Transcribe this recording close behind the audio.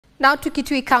Now to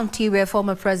Kitui County, where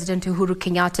former President Uhuru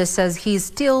Kenyatta says he is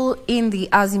still in the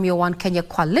Azimio One Kenya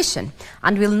coalition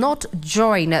and will not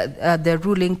join the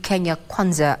ruling Kenya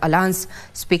Kwanza alliance.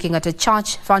 Speaking at a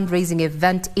church fundraising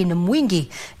event in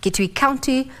Mwingi, Kitui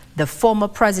County, the former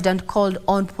president called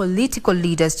on political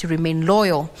leaders to remain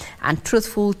loyal and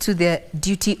truthful to their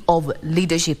duty of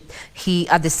leadership. He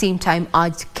at the same time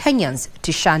urged Kenyans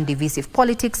to shun divisive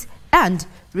politics and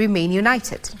remain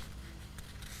united.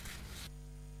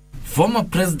 Former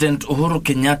President Uhuru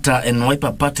Kenyatta and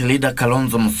Wiper Party leader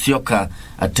Kalonzo Musyoka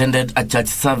attended a church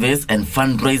service and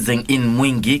fundraising in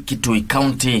Mwingi, Kitui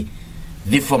County.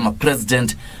 The former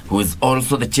president, who is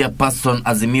also the chairperson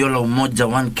Azimio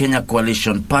One Kenya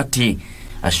coalition party,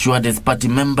 assured his party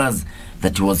members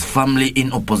that he was firmly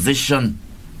in opposition.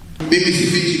 Mimi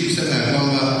sifichi kusema ya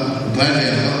kwamba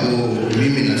pale ambapo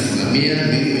mimi nasimamia,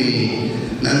 mimi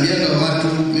naambianga watu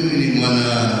mimi ni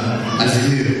mwana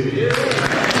Azimio.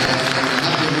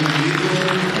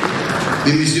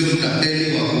 Mimi sio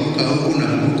mtapeli wa kuruka huku na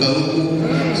kuruka huku,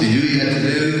 sijui hata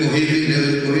leo iko hivi,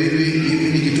 leo iko hivi. Mimi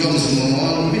nikitoa msimamo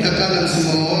wangu, mimi nakala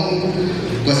msimamo wangu,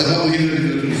 kwa sababu hilo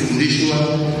ndilo tulifundishwa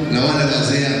na wale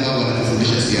wazee ambao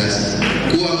wanatufundisha siasa.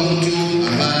 Kuwa mtu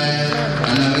ambaye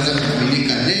anaweza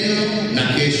kutumika leo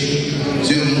na kesho,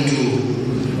 sio mtu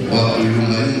wa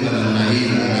kuyumbayumba na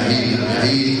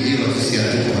hii, hilo sisi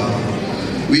hatuko hapo.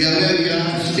 We are where we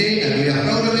are to stay and we are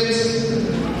proud of it,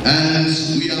 and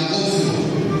we are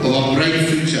hopeful of a bright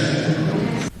future.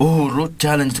 Uhuru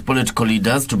challenged political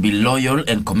leaders to be loyal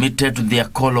and committed to their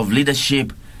call of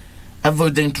leadership,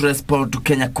 avoiding to respond to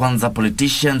Kenya Kwanza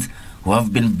politicians who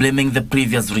have been blaming the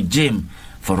previous regime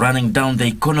for running down the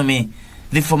economy.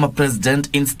 The former president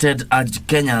instead urged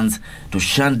Kenyans to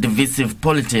shun divisive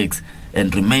politics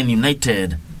and remain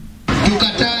united.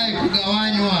 Tukatae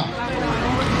kugawanywa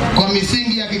kwa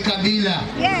misingi ya kikabila,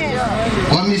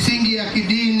 kwa misingi ya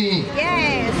kidini,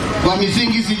 kwa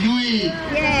misingi sijui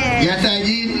ya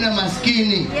tajiri na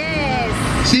maskini.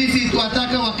 Sisi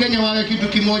tunataka Wakenya wawe kitu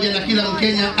kimoja na kila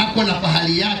Mkenya ako na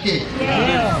pahali yake.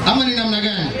 Ama ni namna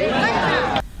gani?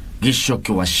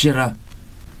 Gishoki Washira,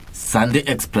 Sunday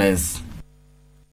Express.